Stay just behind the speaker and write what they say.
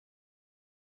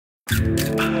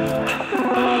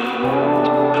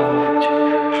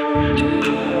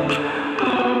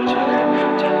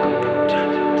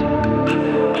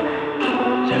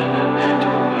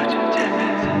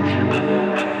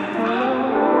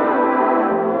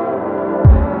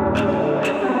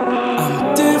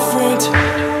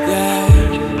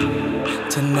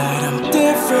Tonight I'm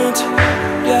different,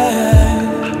 yeah.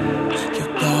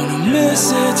 You're gonna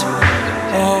miss it,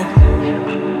 oh.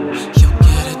 You'll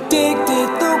get addicted,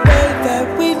 the way that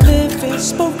we live is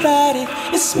sporadic,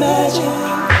 it's magic.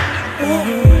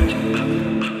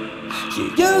 You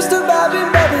used to vibe in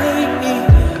bubbly,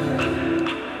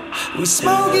 we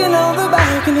smoking on the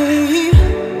balcony.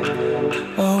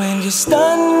 Oh, and you're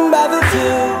stunned by the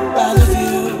view, by the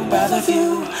view, by the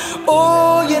view.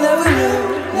 Oh, you never knew,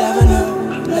 never knew,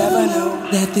 never knew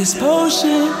that this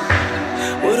potion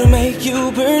would make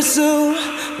you pursue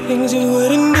things you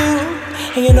wouldn't do.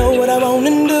 And you know what I wanna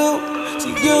do to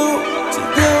you, to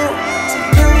you, to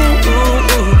you,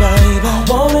 baby. I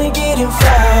wanna get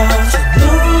involved,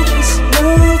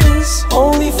 move this,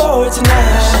 only for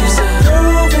tonight. She said,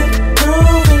 prove it,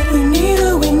 we need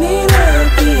her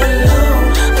be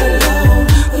alone, alone.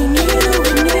 We need her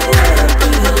be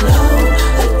alone,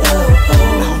 alone.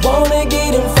 I wanna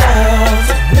get involved,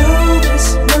 move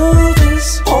this,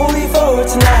 only for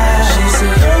tonight. She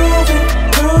said,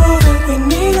 prove it, we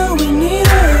need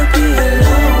her be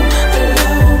alone,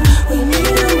 alone. We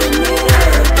need her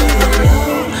be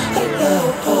alone,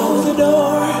 alone. Oh, the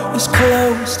door is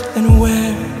closed and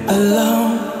we're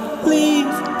alone.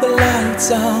 Leave the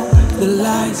lights on, the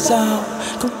lights on.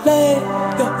 Go lay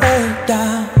your head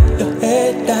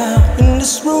down in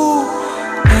this room.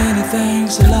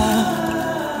 Anything's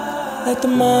allowed. Let the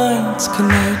minds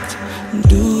connect and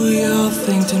do your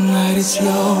thing tonight. It's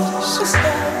yours.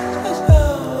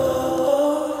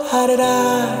 How did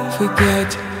I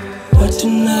forget what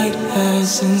tonight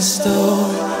has in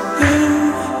store?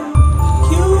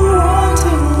 You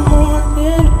wanting more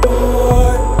and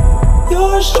more.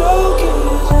 Your stroke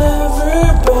is